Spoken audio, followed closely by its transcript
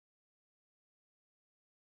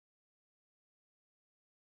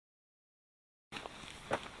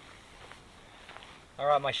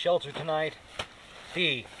Alright, my shelter tonight,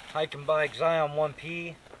 the Hyke Byke Zion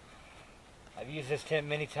 1P. I've used this tent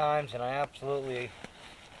many times and I absolutely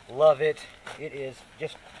love it. It is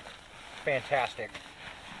just fantastic.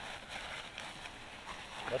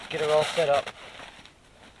 Let's get her all set up.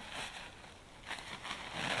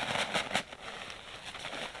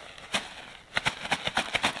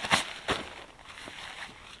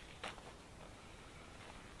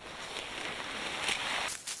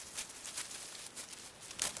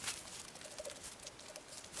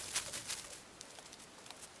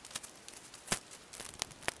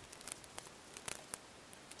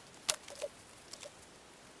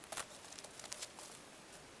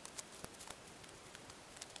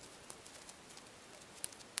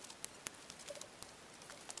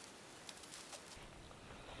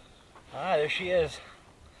 Ah, there she is.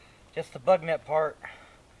 Just the bug net part.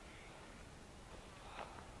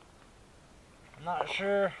 I'm not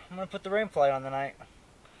sure I'm going to put the rain fly on tonight.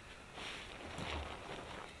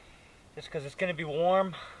 Just because it's going to be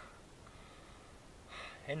warm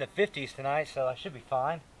in the 50s tonight, so I should be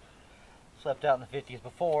fine. Slept out in the 50s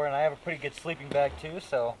before, and I have a pretty good sleeping bag too,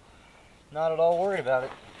 so not at all worried about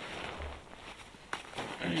it.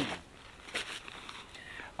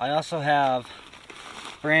 I also have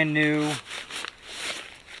brand new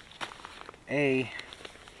a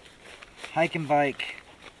Hyke Byke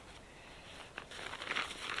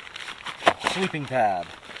sleeping pad.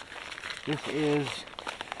 This is,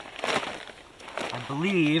 I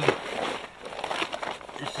believe,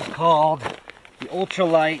 this is called the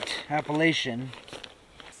Ultralight Appalachian.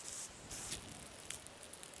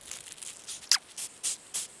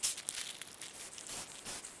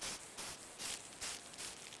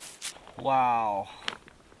 Wow.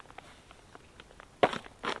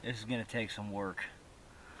 This is going to take some work.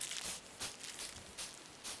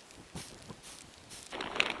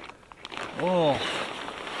 Oh,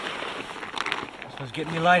 this was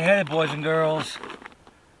getting me lightheaded, boys and girls.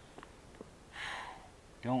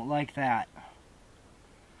 Don't like that.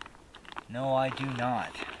 No, I do not.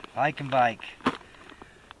 Hyke Byke.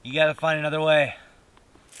 You got to find another way.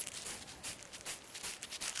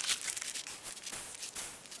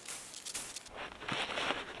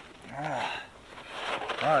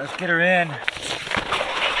 Alright, let's get her in.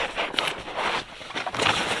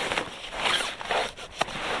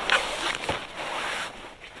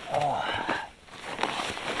 Oh.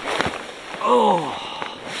 Oh.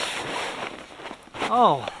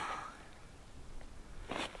 Oh.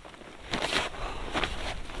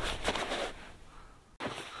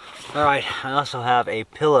 Alright, I also have a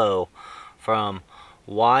pillow from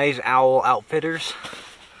Wise Owl Outfitters.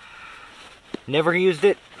 Never used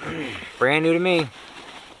it. Brand new to me.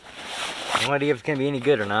 No idea if it's going to be any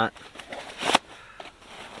good or not.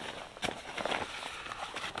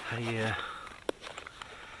 How do you...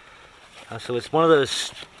 so it's one of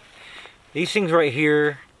those... These things right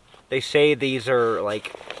here, they say these are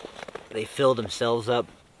like... They fill themselves up.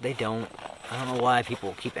 They don't. I don't know why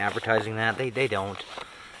people keep advertising that. They don't.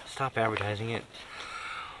 Stop advertising it.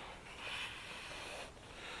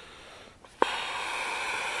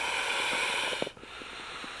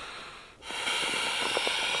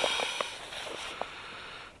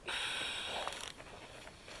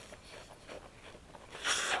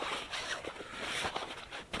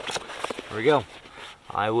 There we go.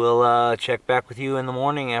 I will check back with you in the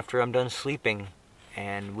morning after I'm done sleeping,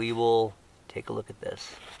 and we will take a look at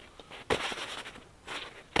this.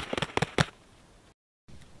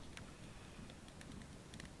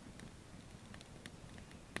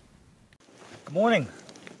 Good morning.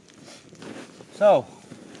 So,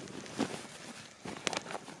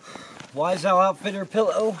 Wise Owl Outfitter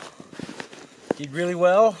pillow did really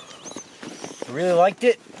well. I really liked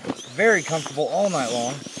it. Very comfortable all night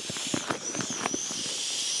long.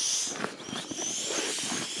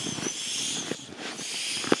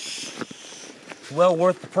 Well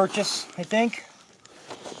worth the purchase, I think.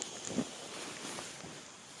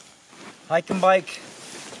 Hyke Byke.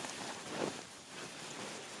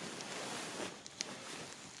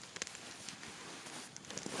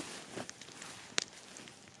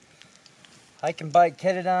 Hyke Byke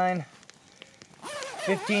Katahdin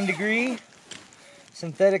 15-degree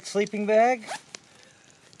synthetic sleeping bag.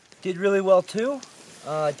 Did really well too.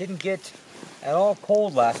 Didn't get at all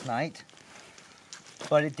cold last night,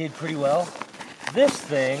 but it did pretty well. This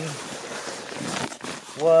thing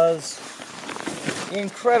was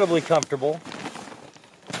incredibly comfortable.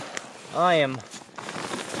 I am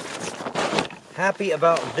happy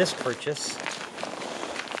about this purchase.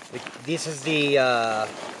 This is the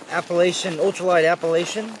Appalachian, Ultralight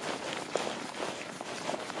Appalachian.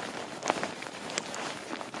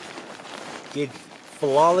 Did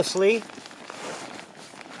flawlessly.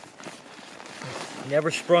 Never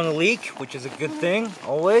sprung a leak, which is a good thing,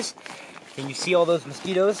 always. Can you see all those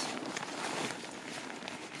mosquitoes?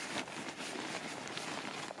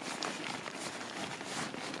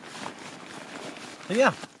 So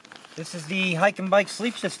yeah, this is the Hyke and Byke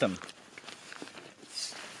sleep system.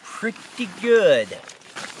 It's pretty good.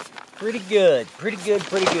 Pretty good, pretty good,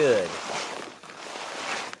 pretty good.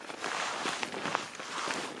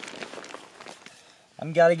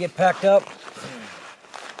 I'm gotta get packed up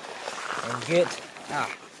and get,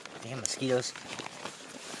 damn mosquitoes.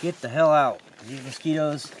 Get the hell out. These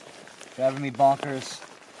mosquitoes driving me bonkers.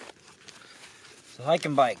 So Hyke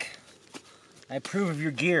and Byke, I approve of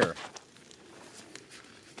your gear.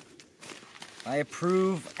 I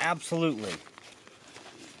approve absolutely.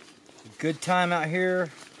 Good time out here.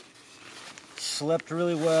 Slept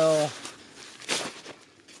really well.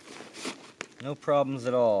 No problems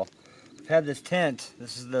at all. I've had this tent,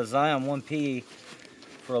 this is the Zion 1P,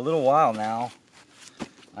 for a little while now.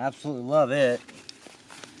 I absolutely love it.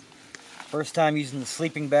 First time using the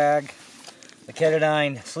sleeping bag, the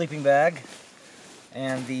Katahdin sleeping bag,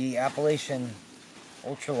 and the Appalachian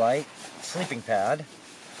Ultralight sleeping pad.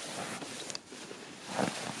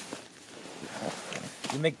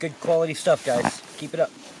 You make good quality stuff, guys. Keep it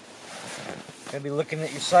up. Gonna be looking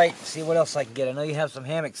at your site, see what else I can get. I know you have some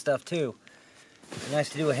hammock stuff too. It'd be nice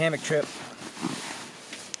to do a hammock trip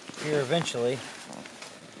here eventually.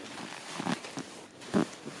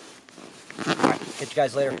 Alright, catch you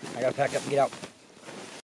guys later. I gotta pack up and get out.